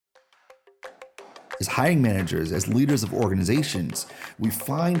as hiring managers, as leaders of organizations, we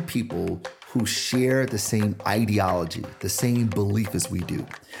find people who share the same ideology, the same belief as we do.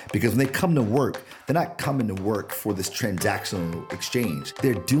 Because when they come to work, they're not coming to work for this transactional exchange.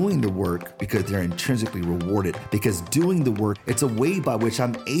 They're doing the work because they're intrinsically rewarded. Because doing the work, it's a way by which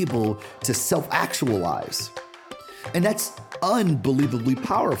I'm able to self-actualize. And that's unbelievably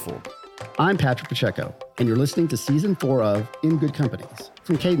powerful. I'm Patrick Pacheco, and you're listening to Season 4 of In Good Companies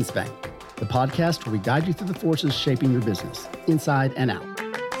from Cadence Bank, the podcast where we guide you through the forces shaping your business, inside and out.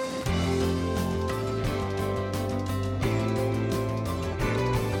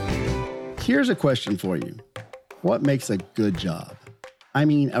 Here's a question for you. What makes a good job? I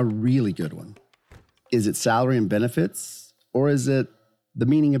mean, a really good one. Is it salary and benefits, or is it the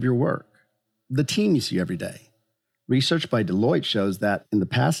meaning of your work, the team you see every day? Research by Deloitte shows that in the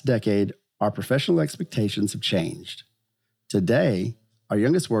past decade, our professional expectations have changed. Today, our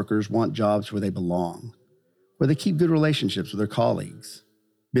youngest workers want jobs where they belong, where they keep good relationships with their colleagues,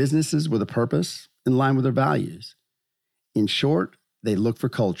 businesses with a purpose in line with their values. In short, they look for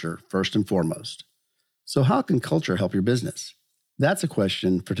culture first and foremost. So how can culture help your business? That's a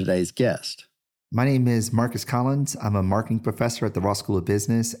question for today's guest. My name is Marcus Collins. I'm a marketing professor at the Ross School of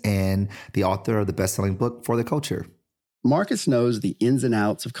Business and the author of the best-selling book, For the Culture. Marcus knows the ins and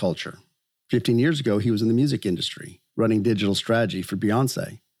outs of culture. 15 years ago, he was in the music industry, running digital strategy for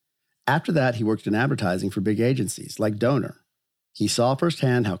Beyoncé. After that, he worked in advertising for big agencies like Donor. He saw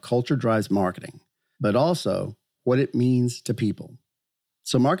firsthand how culture drives marketing, but also what it means to people.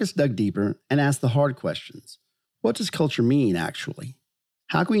 So Marcus dug deeper and asked the hard questions. What does culture mean, actually?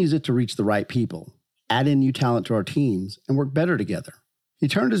 How can we use it to reach the right people, add in new talent to our teams, and work better together? He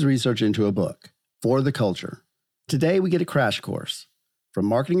turned his research into a book, For the Culture. Today, we get a crash course. From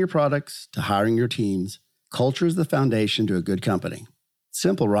marketing your products to hiring your teams, culture is the foundation to a good company.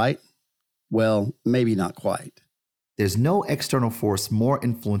 Simple, right? Well, maybe not quite. There's no external force more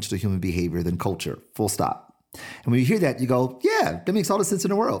influential to human behavior than culture, full stop. And when you hear that, you go, yeah, that makes all the sense in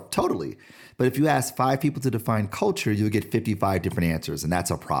the world, totally. But if you ask 5 people to define culture, you'll get 55 different answers, and that's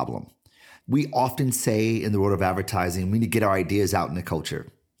a problem. We often say in the world of advertising, we need to get our ideas out in the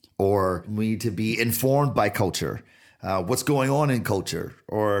culture, or we need to be informed by culture, what's going on in culture,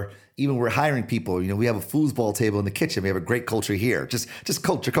 or even we're hiring people, we have a foosball table in the kitchen. We have a great culture here, just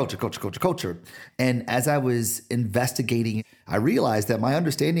culture. And as I was investigating, I realized that my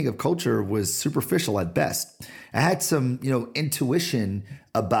understanding of culture was superficial at best. I had some, intuition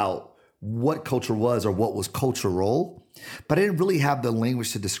about what culture was or what was cultural, but I didn't really have the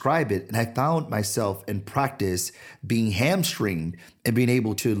language to describe it. And I found myself in practice being hamstringed and being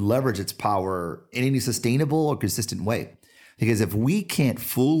able to leverage its power in any sustainable or consistent way. Because if we can't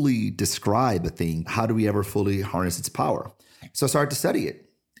fully describe a thing, how do we ever fully harness its power? So I started to study it.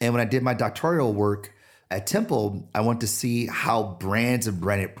 And when I did my doctoral work at Temple, I wanted to see how brands and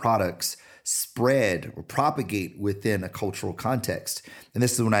branded products spread or propagate within a cultural context. And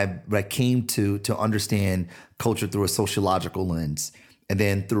this is when I came to understand culture through a sociological lens, and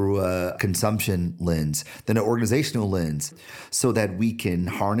then through a consumption lens, then an organizational lens, so that we can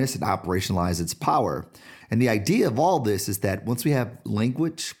harness and operationalize its power. And the idea of all this is that once we have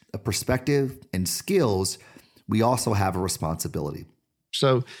language, a perspective, and skills, we also have a responsibility.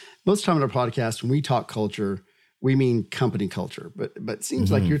 So most of the time in our podcast, when we talk culture, we mean company culture, but it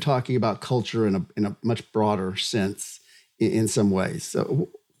seems like you're talking about culture in a much broader sense in some ways. So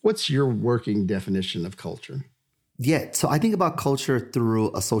what's your working definition of culture? Yeah, so I think about culture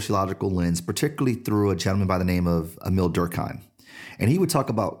through a sociological lens, particularly through a gentleman by the name of Emil Durkheim. And he would talk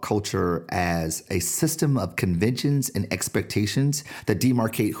about culture as a system of conventions and expectations that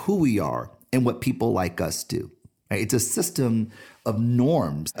demarcate who we are and what people like us do. Right? It's a system of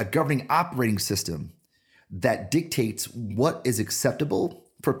norms, a governing operating system that dictates what is acceptable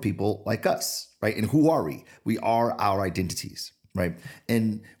for people like us, right? And who are we? We are our identities, right?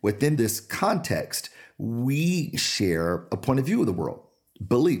 And within this context, we share a point of view of the world,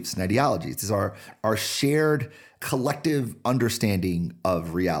 beliefs and ideologies. These are our shared collective understanding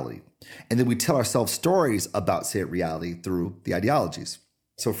of reality. And then we tell ourselves stories about said reality through the ideologies.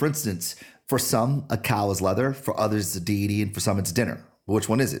 So for instance, for some, a cow is leather, for others it's a deity, and for some it's dinner. Which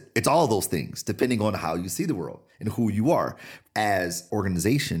one is it? It's all those things, depending on how you see the world and who you are as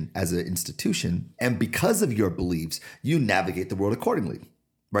organization, as an institution. And because of your beliefs, you navigate the world accordingly.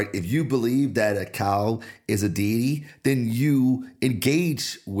 Right? If you believe that a cow is a deity, then you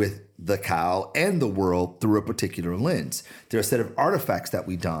engage with the cow and the world through a particular lens. There are a set of artifacts that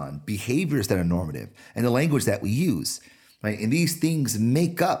we don, behaviors that are normative, and the language that we use. Right? And these things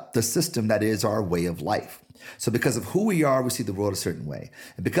make up the system that is our way of life. So because of who we are, we see the world a certain way.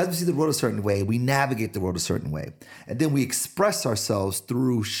 And because we see the world a certain way, we navigate the world a certain way. And then we express ourselves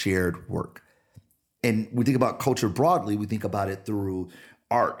through shared work. And we think about culture broadly, we think about it through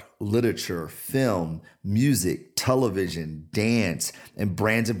art, literature, film, music, television, dance, and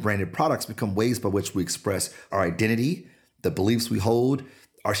brands and branded products become ways by which we express our identity, the beliefs we hold,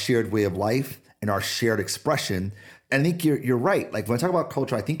 our shared way of life, and our shared expression. And I think you're right. Like when I talk about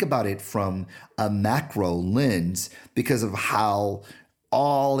culture, I think about it from a macro lens because of how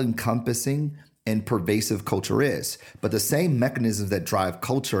all-encompassing and pervasive culture is. But the same mechanisms that drive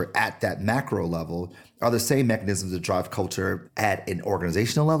culture at that macro level are the same mechanisms that drive culture at an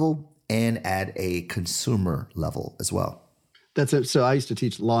organizational level and at a consumer level as well. That's it. So I used to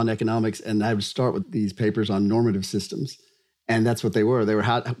teach law and economics, and I would start with these papers on normative systems. And that's what they were. They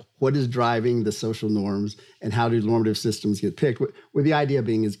were what is driving the social norms and how do normative systems get picked? With the idea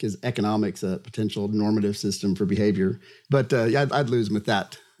being is economics a potential normative system for behavior? But I'd lose them with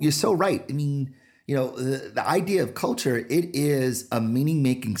that. You're so right. I mean, the idea of culture, it is a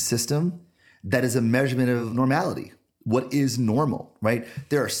meaning-making system that is a measurement of normality. What is normal, right?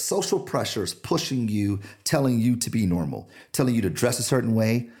 There are social pressures pushing you, telling you to be normal, telling you to dress a certain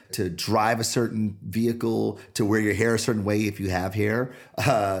way, to drive a certain vehicle, to wear your hair a certain way if you have hair,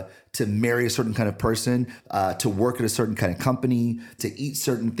 to marry a certain kind of person, to work at a certain kind of company, to eat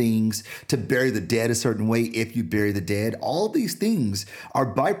certain things, to bury the dead a certain way if you bury the dead. All these things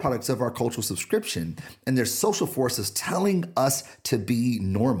are byproducts of our cultural subscription, and they're social forces telling us to be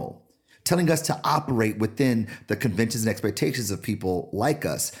normal, telling us to operate within the conventions and expectations of people like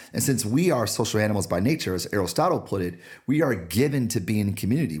us. And since we are social animals by nature, as Aristotle put it, we are given to be in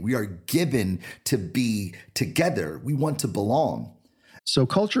community. We are given to be together. We want to belong. So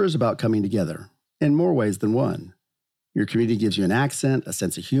culture is about coming together in more ways than one. Your community gives you an accent, a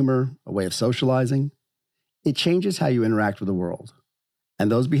sense of humor, a way of socializing. It changes how you interact with the world.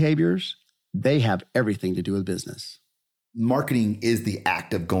 And those behaviors, they have everything to do with business. Marketing is the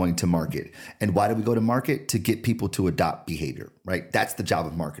act of going to market. And why do we go to market? To get people to adopt behavior, right? That's the job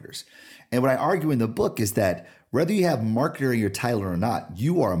of marketers. And what I argue in the book is that whether you have marketer in your title or not,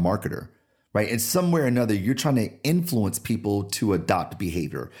 you are a marketer, right? And somewhere or another, you're trying to influence people to adopt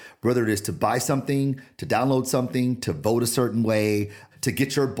behavior, whether it is to buy something, to download something, to vote a certain way, to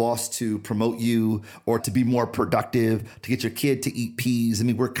get your boss to promote you, or to be more productive, to get your kid to eat peas. I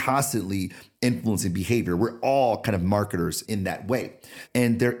mean, we're constantly influencing behavior. We're all kind of marketers in that way.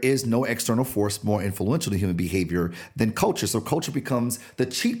 And there is no external force more influential to human behavior than culture. So culture becomes the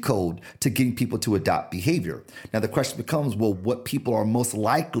cheat code to getting people to adopt behavior. Now, the question becomes, well, what people are most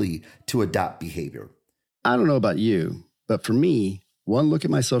likely to adopt behavior? I don't know about you, but for me, one look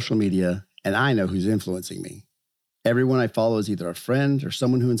at my social media and I know who's influencing me. Everyone I follow is either a friend or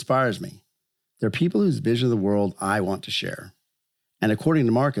someone who inspires me. They're people whose vision of the world I want to share. And according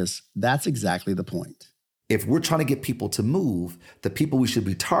to Marcus, that's exactly the point. If we're trying to get people to move, the people we should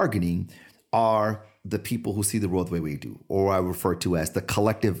be targeting are the people who see the world the way we do, or I refer to as the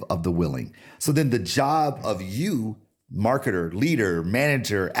collective of the willing. So then the job of you, marketer, leader,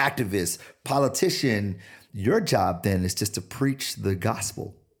 manager, activist, politician, your job then is just to preach the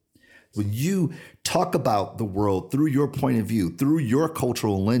gospel. When you talk about the world through your point of view, through your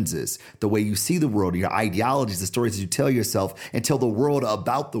cultural lenses, the way you see the world, your ideologies, the stories that you tell yourself and tell the world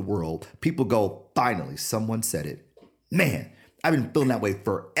about the world, people go, finally, someone said it. Man, I've been feeling that way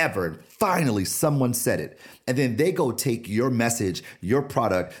forever. And finally, someone said it. And then they go take your message, your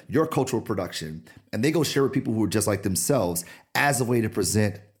product, your cultural production, and they go share with people who are just like themselves as a way to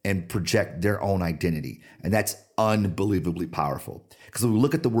present and project their own identity. And that's unbelievably powerful. Because when we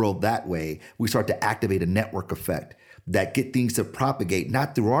look at the world that way, we start to activate a network effect that get things to propagate,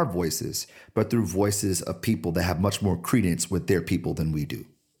 not through our voices, but through voices of people that have much more credence with their people than we do.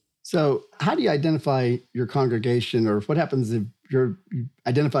 So how do you identify your congregation, or what happens if you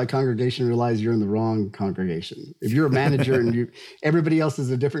identify a congregation and realize you're in the wrong congregation? If you're a manager and everybody else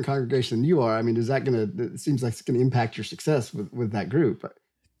is a different congregation than you are, I mean, it seems like it's going to impact your success with that group.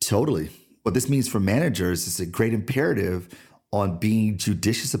 Totally. What this means for managers is a great imperative on being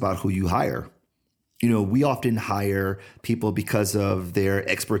judicious about who you hire. We often hire people because of their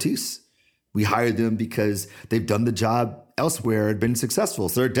expertise. We hire them because they've done the job elsewhere and been successful.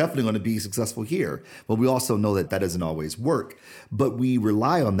 So they're definitely going to be successful here. But we also know that doesn't always work. But we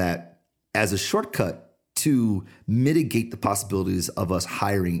rely on that as a shortcut to mitigate the possibilities of us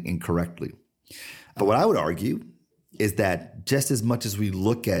hiring incorrectly. But what I would argue is that just as much as we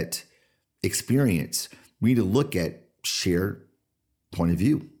look at experience, we need to look at shared point of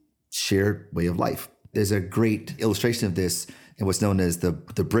view, shared way of life. There's a great illustration of this and what's known as the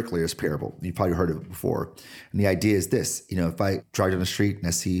bricklayer's parable. You've probably heard of it before. And the idea is this, if I drive down the street and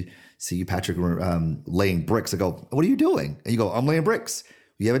I see you, Patrick, laying bricks, I go, what are you doing? And you go, I'm laying bricks.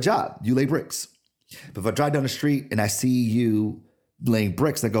 You have a job. You lay bricks. But if I drive down the street and I see you laying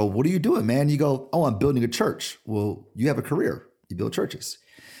bricks, I go, what are you doing, man? You go, oh, I'm building a church. Well, you have a career. You build churches.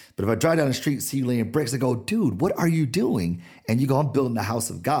 But if I drive down the street and see you laying bricks, I go, dude, what are you doing? And you go, I'm building the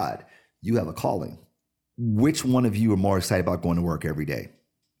house of God. You have a calling. Which one of you are more excited about going to work every day?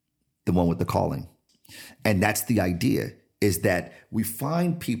 The one with the calling. And that's the idea, is that we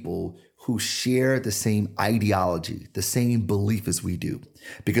find people who share the same ideology, the same belief as we do.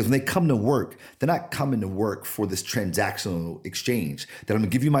 Because when they come to work, they're not coming to work for this transactional exchange, that I'm gonna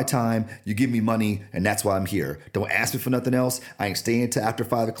give you my time, you give me money, and that's why I'm here. Don't ask me for nothing else. I ain't staying till after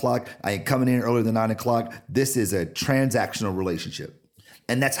 5 o'clock. I ain't coming in earlier than 9 o'clock. This is a transactional relationship.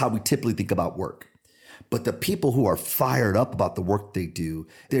 And that's how we typically think about work. But the people who are fired up about the work they do,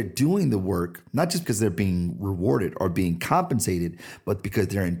 they're doing the work, not just because they're being rewarded or being compensated, but because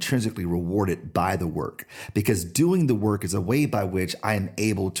they're intrinsically rewarded by the work. Because doing the work is a way by which I am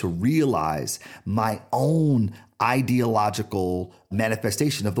able to realize my own ideological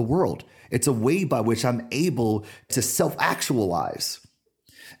manifestation of the world. It's a way by which I'm able to self-actualize.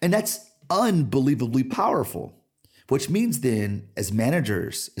 And that's unbelievably powerful. Which means then, as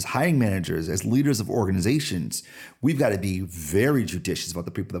managers, as hiring managers, as leaders of organizations, we've got to be very judicious about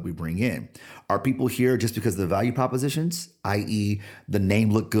the people that we bring in. Are people here just because of the value propositions, i.e. the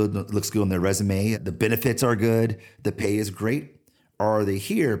name looks good on their resume, the benefits are good, the pay is great? Or are they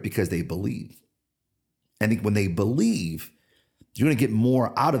here because they believe? I think when they believe, you're going to get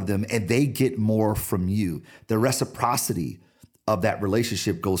more out of them and they get more from you. The reciprocity of that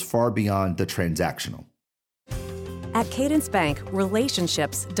relationship goes far beyond the transactional. At Cadence Bank,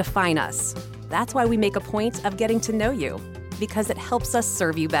 relationships define us. That's why we make a point of getting to know you, because it helps us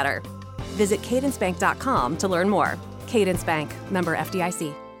serve you better. Visit cadencebank.com to learn more. Cadence Bank, member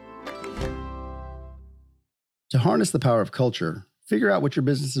FDIC. To harness the power of culture, figure out what your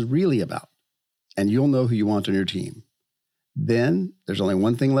business is really about, and you'll know who you want on your team. Then there's only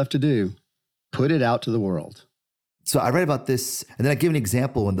one thing left to do: put it out to the world. So I read about this, and then I give an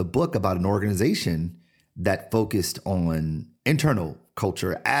example in the book about an organization that focused on internal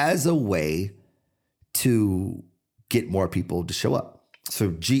culture as a way to get more people to show up.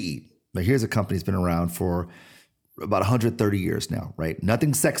 So GE, now here's a company that's been around for about 130 years now, right?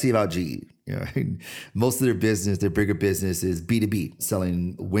 Nothing sexy about GE. Most of their business, their bigger business is B2B,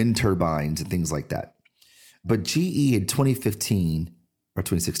 selling wind turbines and things like that. But GE in 2015 or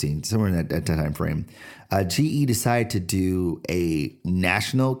 2016, somewhere in that time frame, GE decided to do a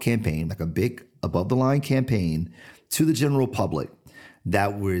national campaign, like a big above-the-line campaign to the general public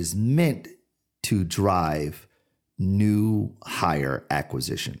that was meant to drive new hire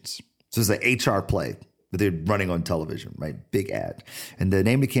acquisitions. So it's an HR play that they're running on television, right? Big ad. And the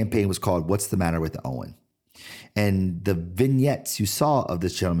name of the campaign was called What's the Matter with Owen? And the vignettes you saw of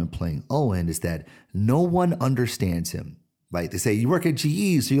this gentleman playing Owen is that no one understands him. Right? They say, you work at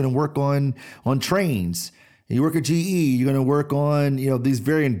GE, so you're going to work on trains. And you work at GE, you're going to work on, these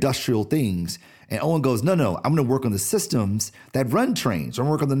very industrial things. And Owen goes, no, I'm going to work on the systems that run trains. I'm going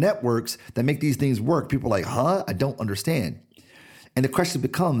to work on the networks that make these things work. People are like, huh? I don't understand. And the question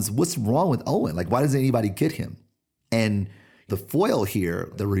becomes, what's wrong with Owen? Like, why doesn't anybody get him? And the foil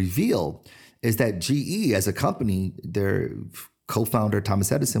here, the reveal, is that GE as a company, their co-founder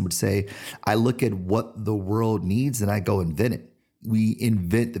Thomas Edison would say, I look at what the world needs and I go invent it. We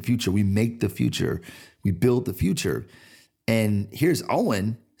invent the future. We make the future. We build the future. And here's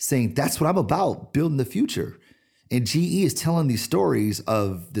Owen saying, that's what I'm about, building the future. And GE is telling these stories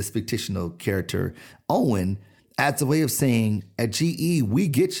of this fictional character, Owen, as a way of saying, at GE, we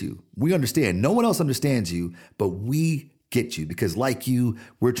get you. We understand. No one else understands you, but we get you because like you,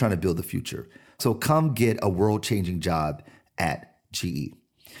 we're trying to build the future. So come get a world-changing job at GE.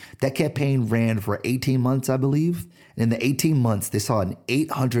 That campaign ran for 18 months, I believe. And in the 18 months, they saw an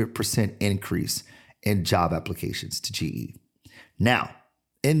 800% increase in job applications to GE. Now,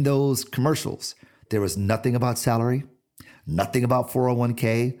 in those commercials, there was nothing about salary, nothing about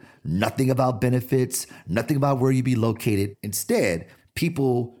 401k, nothing about benefits, nothing about where you'd be located. Instead,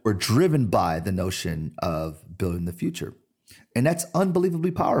 people were driven by the notion of building the future. And that's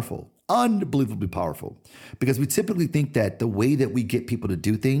unbelievably powerful. Unbelievably powerful, because we typically think that the way that we get people to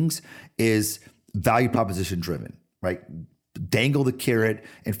do things is value proposition driven, right? Dangle the carrot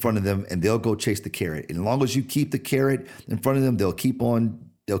in front of them and they'll go chase the carrot. And as long as you keep the carrot in front of them, they'll keep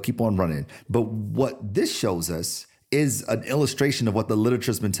on running. But what this shows us is an illustration of what the literature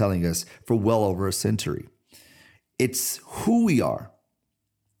has been telling us for well over a century. It's who we are,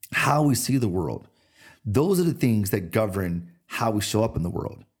 how we see the world. Those are the things that govern how we show up in the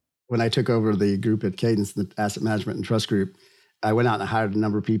world. When I took over the group at Cadence, the asset management and trust group, I went out and I hired a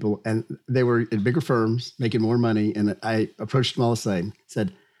number of people, and they were at bigger firms making more money. And I approached them all the same,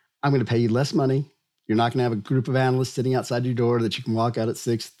 said, I'm going to pay you less money. You're not going to have a group of analysts sitting outside your door that you can walk out at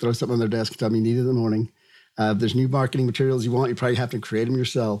 6, throw something on their desk and tell them you need it in the morning. If there's new marketing materials you want, you probably have to create them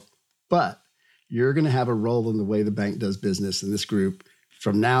yourself. But you're going to have a role in the way the bank does business in this group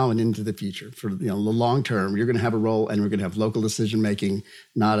from now and into the future. For the long term, you're going to have a role, and we're going to have local decision making,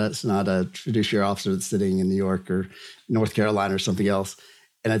 not a fiduciary officer that's sitting in New York or North Carolina or something else.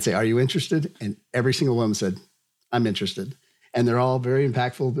 And I'd say, are you interested? And every single one said, I'm interested. And they're all very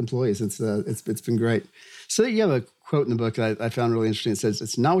impactful employees. It's been great. So you have a quote in the book that I found really interesting. It says,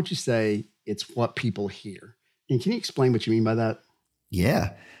 it's not what you say, it's what people hear. And can you explain what you mean by that?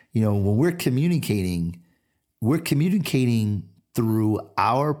 Yeah. When we're communicating through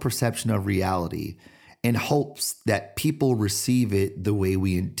our perception of reality in hopes that people receive it the way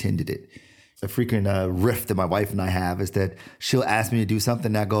we intended it. A frequent riff that my wife and I have is that she'll ask me to do something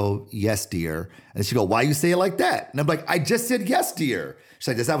and I go, yes, dear. And she'll go, why you say it like that? And I'm like, I just said yes, dear. She's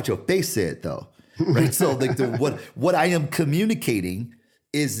like, that's not what your face said though. Right? So like what I am communicating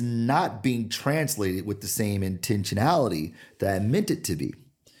is not being translated with the same intentionality that I meant it to be,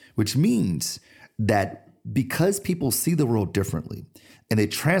 which means that because people see the world differently and they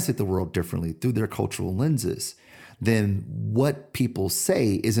translate the world differently through their cultural lenses, then what people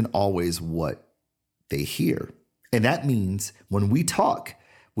say isn't always what they hear. And that means when we talk,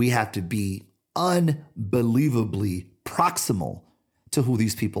 we have to be unbelievably proximal to who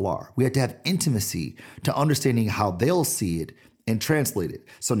these people are. We have to have intimacy to understanding how they'll see it and translate it.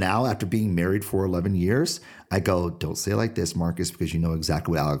 So now, after being married for 11 years, I go, don't say it like this, Marcus, because you know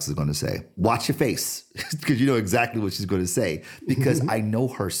exactly what Alex is going to say. Watch your face, because you know exactly what she's going to say, because I know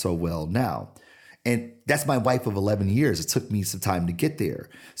her so well now. And that's my wife of 11 years. It took me some time to get there.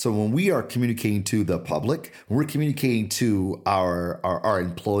 So when we are communicating to the public, when we're communicating to our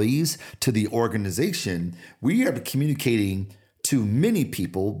employees, to the organization, we are communicating to many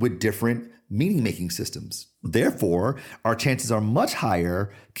people with different meaning-making systems. Therefore, our chances are much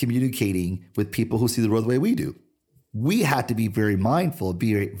higher communicating with people who see the world the way we do. We have to be very mindful,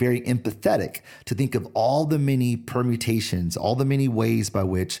 be very empathetic to think of all the many permutations, all the many ways by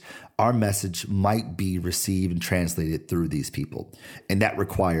which our message might be received and translated through these people. And that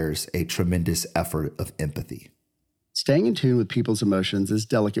requires a tremendous effort of empathy. Staying in tune with people's emotions is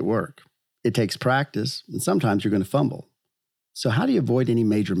delicate work. It takes practice, and sometimes you're going to fumble. So how do you avoid any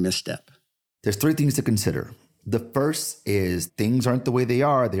major misstep? There's 3 things to consider. The first is things aren't the way they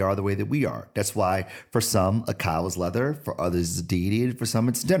are the way that we are. That's why for some, a cow is leather, for others it's a deity, and for some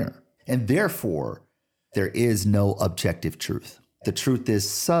it's dinner. And therefore, there is no objective truth. The truth is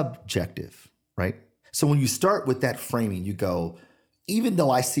subjective, right? So when you start with that framing, you go, even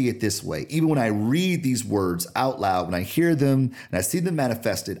though I see it this way, even when I read these words out loud, when I hear them and I see them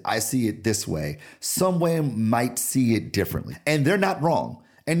manifested, I see it this way. Someone might see it differently. And they're not wrong.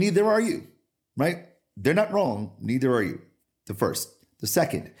 And neither are you. Right? They're not wrong, neither are you. The first. The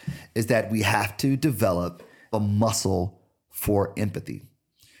second is that we have to develop a muscle for empathy.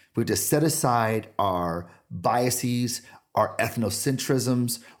 We have to set aside our biases, our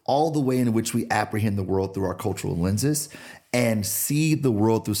ethnocentrisms, all the way in which we apprehend the world through our cultural lenses, and see the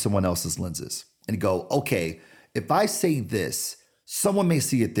world through someone else's lenses and go, okay, if I say this, someone may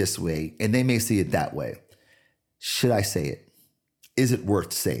see it this way and they may see it that way. Should I say it? Is it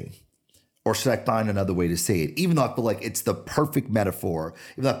worth saying? Or should I find another way to say it? Even though I feel like it's the perfect metaphor,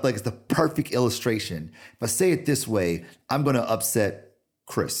 even though I feel like it's the perfect illustration. If I say it this way, I'm going to upset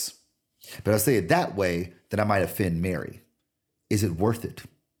Chris. But if I say it that way, then I might offend Mary. Is it worth it?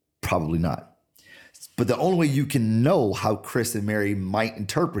 Probably not. But the only way you can know how Chris and Mary might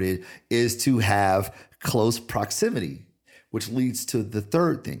interpret it is to have close proximity, which leads to the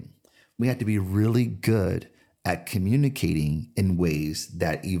third thing. We have to be really good at communicating in ways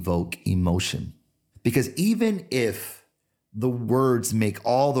that evoke emotion. Because even if the words make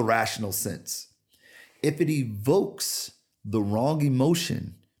all the rational sense, if it evokes the wrong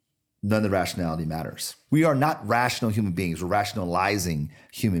emotion, none of the rationality matters. We are not rational human beings. We're rationalizing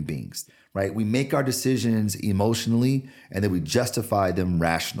human beings, right? We make our decisions emotionally and then we justify them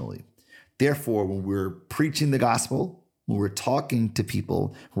rationally. Therefore, when we're preaching the gospel, when we're talking to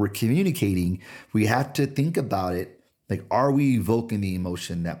people, when we're communicating, we have to think about it like, are we evoking the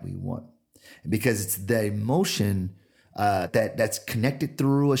emotion that we want? Because it's the emotion that's connected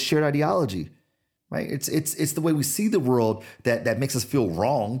through a shared ideology, right? It's the way we see the world that makes us feel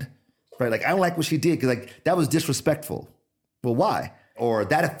wronged, right? Like, I don't like what she did because like that was disrespectful. Well, why? Or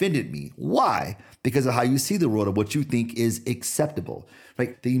that offended me. Why? Because of how you see the world or what you think is acceptable.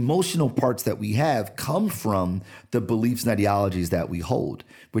 Right? The emotional parts that we have come from the beliefs and ideologies that we hold,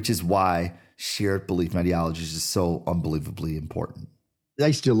 which is why shared belief and ideologies is so unbelievably important. I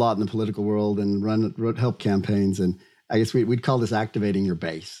used to do a lot in the political world and wrote help campaigns. And I guess we'd call this activating your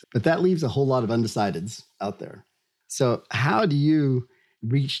base. But that leaves a whole lot of undecideds out there. So how do you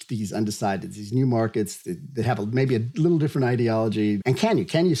reach these undecideds, these new markets that have maybe a little different ideology? And can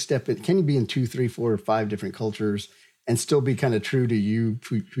you step in? Can you be in 2, 3, 4, or 5 different cultures and still be kind of true to you,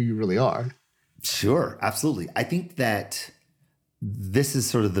 who you really are? Sure, absolutely. I think that this is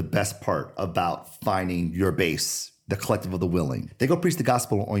sort of the best part about finding your base, the collective of the willing. They go preach the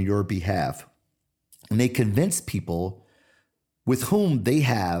gospel on your behalf, and they convince people with whom they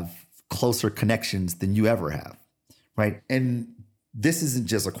have closer connections than you ever have, right? And this isn't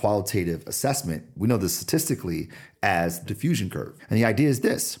just a qualitative assessment. We know this statistically as diffusion curve. And the idea is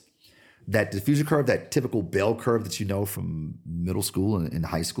this, that diffusion curve, that typical bell curve that you know from middle school and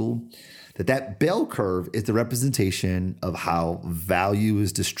high school, that bell curve is the representation of how value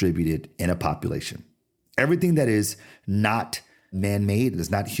is distributed in a population. Everything that is not man-made, that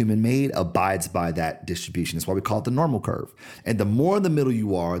is not human-made, abides by that distribution. That's why we call it the normal curve. And the more in the middle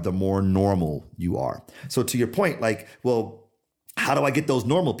you are, the more normal you are. So to your point, like, well, how do I get those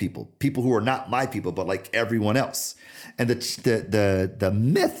normal people who are not my people, but like everyone else? And the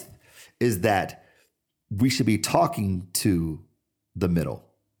myth is that we should be talking to the middle,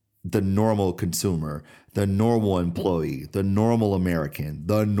 the normal consumer, the normal employee, the normal American,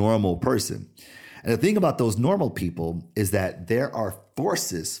 the normal person. And the thing about those normal people is that there are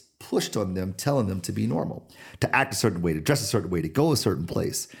forces pushed on them, telling them to be normal, to act a certain way, to dress a certain way, to go a certain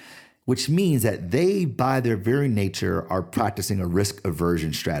place, which means that they, by their very nature, are practicing a risk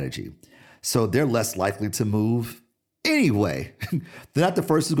aversion strategy. So they're less likely to move anyway. They're not the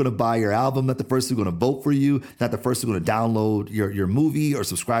first who's going to buy your album, not the first who's going to vote for you, not the first who's going to download your movie or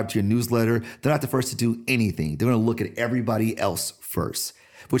subscribe to your newsletter. They're not the first to do anything. They're going to look at everybody else first,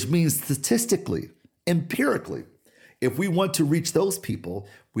 which means statistically, empirically, if we want to reach those people,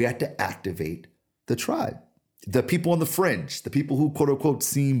 we have to activate the tribe, the people on the fringe, the people who quote unquote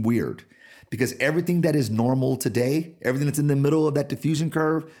seem weird, because everything that is normal today, everything that's in the middle of that diffusion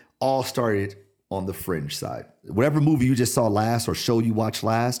curve, all started on the fringe side. Whatever movie you just saw last or show you watched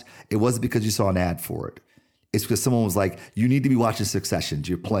last, it wasn't because you saw an ad for it. It's because someone was like, you need to be watching Succession.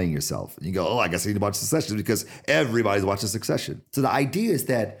 You're playing yourself. And you go, oh, I guess I need to watch Succession because everybody's watching Succession. So the idea is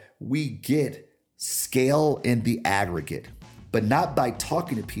that we get scale in the aggregate, but not by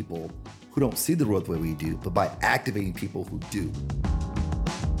talking to people who don't see the world the way we do, but by activating people who do.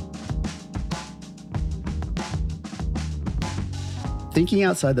 Thinking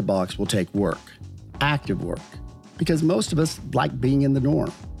outside the box will take work, active work, because most of us like being in the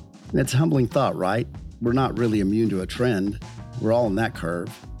norm. And it's a humbling thought, right? We're not really immune to a trend. We're all in that curve,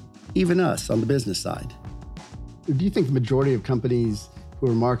 even us on the business side. Do you think the majority of companies who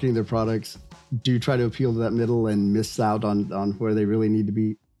are marketing their products do try to appeal to that middle and miss out on where they really need to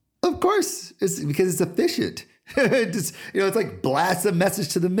be? Of course, it's because it's efficient. It's like blast a message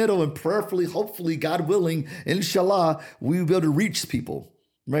to the middle and prayerfully, hopefully, God willing, inshallah, we will be able to reach people,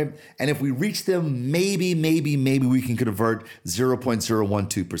 right? And if we reach them, maybe we can convert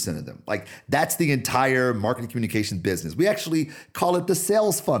 0.012% of them. Like that's the entire marketing communication business. We actually call it the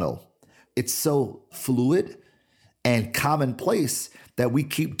sales funnel. It's so fluid and commonplace that we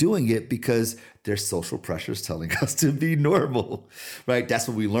keep doing it because there's social pressures telling us to be normal, right? That's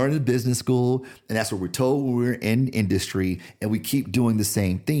what we learned in business school, and that's what we're told when we're in industry, and we keep doing the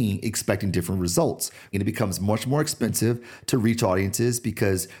same thing, expecting different results. And it becomes much more expensive to reach audiences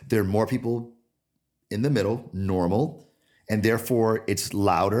because there are more people in the middle, normal, and therefore it's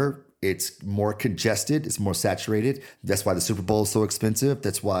louder, it's more congested, it's more saturated. That's why the Super Bowl is so expensive.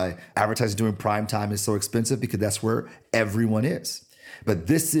 That's why advertising during prime time is so expensive, because that's where everyone is. But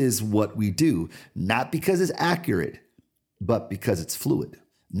this is what we do, not because it's accurate, but because it's fluid.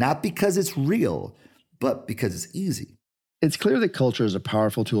 Not because it's real, but because it's easy. It's clear that culture is a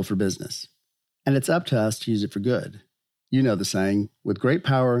powerful tool for business, and it's up to us to use it for good. You know the saying, with great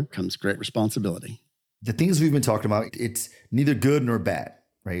power comes great responsibility. The things we've been talking about, it's neither good nor bad,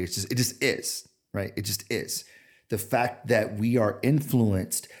 right? It just is, right? It just is. The fact that we are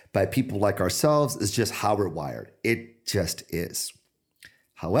influenced by people like ourselves is just how we're wired. It just is.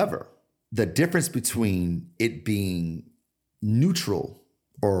 However, the difference between it being neutral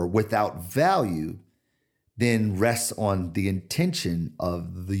or without value then rests on the intention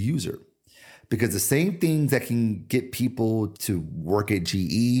of the user. Because the same things that can get people to work at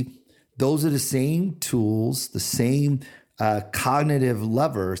GE, those are the same tools, the same cognitive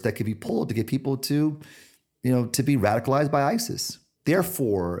levers that could be pulled to get people to, to be radicalized by ISIS.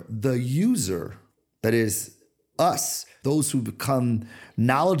 Therefore, the user, that is us, those who become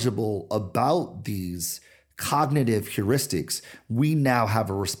knowledgeable about these cognitive heuristics, we now have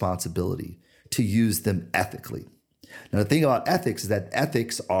a responsibility to use them ethically. Now, the thing about ethics is that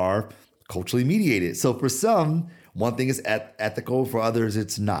ethics are culturally mediated. So for some, one thing is ethical, for others,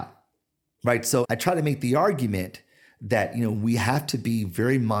 it's not. Right. So I try to make the argument that, we have to be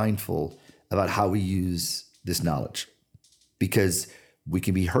very mindful about how we use this knowledge, because we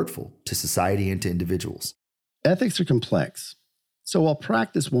can be hurtful to society and to individuals. Ethics are complex. So while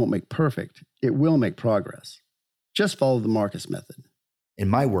practice won't make perfect, it will make progress. Just follow the Marcus method. In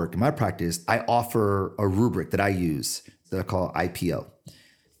my work, in my practice, I offer a rubric that I use that I call IPO.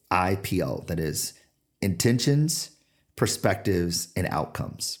 IPO, that is intentions, perspectives, and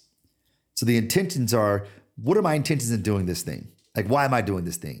outcomes. So the intentions are, what are my intentions in doing this thing? Like, why am I doing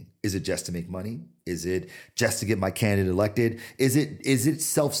this thing? Is it just to make money? Is it just to get my candidate elected? Is it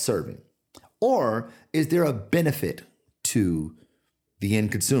self-serving? Or is there a benefit to the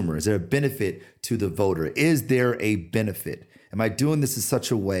end consumer? Is there a benefit to the voter? Is there a benefit? Am I doing this in such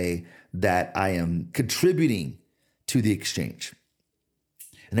a way that I am contributing to the exchange?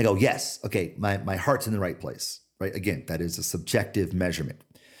 And they go, yes, okay, my heart's in the right place, right? Again, that is a subjective measurement.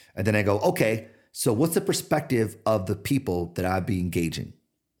 And then I go, okay, so what's the perspective of the people that I'd be engaging?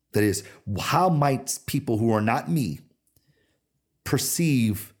 That is, how might people who are not me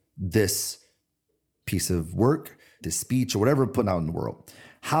perceive this piece of work, this speech, or whatever I'm putting out in the world?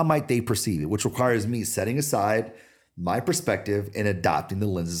 How might they perceive it? Which requires me setting aside my perspective and adopting the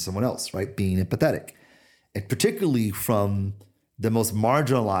lens of someone else, right? Being empathetic. And particularly from the most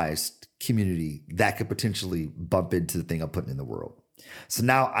marginalized community that could potentially bump into the thing I'm putting in the world. So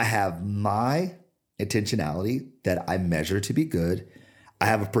now I have my intentionality that I measure to be good. I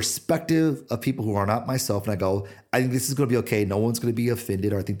have a perspective of people who are not myself, and I go, I think this is going to be okay. No one's going to be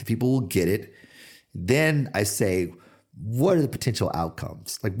offended, or I think the people will get it. Then I say, what are the potential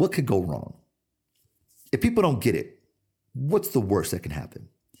outcomes? Like, what could go wrong? If people don't get it, what's the worst that can happen?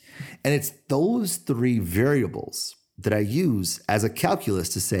 And it's those three variables that I use as a calculus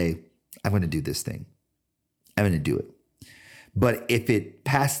to say, I'm going to do this thing. I'm going to do it. But if it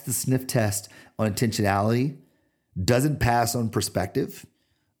passed the sniff test on intentionality, doesn't pass on perspective,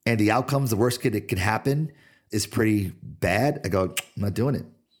 and the outcomes, the worst that could happen is pretty bad, I go, I'm not doing it.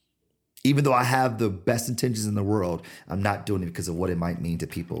 Even though I have the best intentions in the world, I'm not doing it because of what it might mean to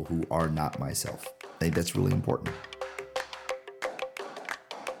people who are not myself. I think that's really important.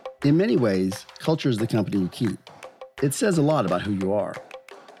 In many ways, culture is the company you keep. It says a lot about who you are.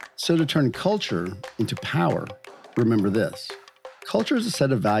 So to turn culture into power, remember this. Culture is a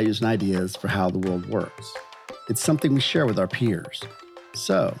set of values and ideas for how the world works. It's something we share with our peers.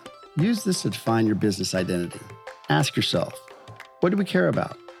 So use this to define your business identity. Ask yourself, what do we care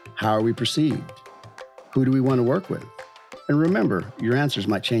about? How are we perceived? Who do we want to work with? And remember, your answers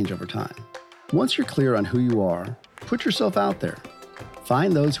might change over time. Once you're clear on who you are, put yourself out there.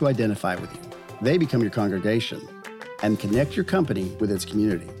 Find those who identify with you. They become your congregation, and connect your company with its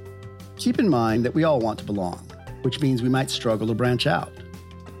community. Keep in mind that we all want to belong, which means we might struggle to branch out.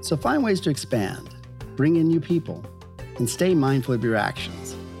 So find ways to expand, bring in new people, and stay mindful of your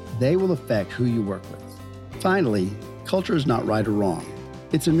actions. They will affect who you work with. Finally, culture is not right or wrong.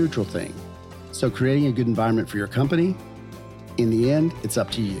 It's a neutral thing. So creating a good environment for your company, in the end, it's up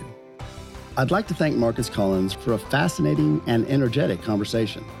to you. I'd like to thank Marcus Collins for a fascinating and energetic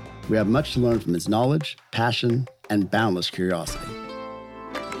conversation. We have much to learn from his knowledge, passion, and boundless curiosity.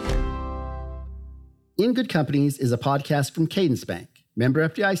 In Good Companies is a podcast from Cadence Bank, member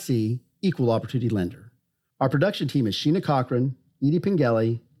FDIC, equal opportunity lender. Our production team is Sheena Cochran, Edie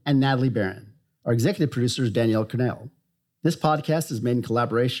Pingelli, and Natalie Barron. Our executive producer is Danielle Cornell. This podcast is made in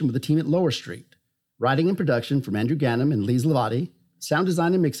collaboration with the team at Lower Street. Writing and production from Andrew Ganem and Lise Lavati. Sound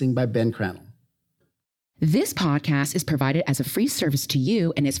design and mixing by Ben Crannell. This podcast is provided as a free service to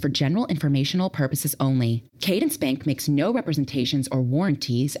you and is for general informational purposes only. Cadence Bank makes no representations or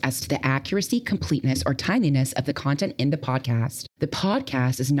warranties as to the accuracy, completeness, or timeliness of the content in the podcast. The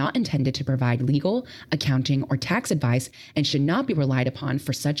podcast is not intended to provide legal, accounting, or tax advice and should not be relied upon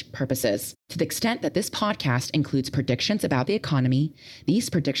for such purposes. To the extent that this podcast includes predictions about the economy,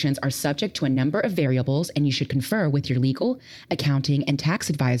 these predictions are subject to a number of variables, and you should confer with your legal, accounting, and tax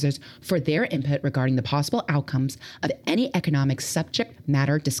advisors for their input regarding the possible outcomes of any economic subject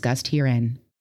matter discussed herein.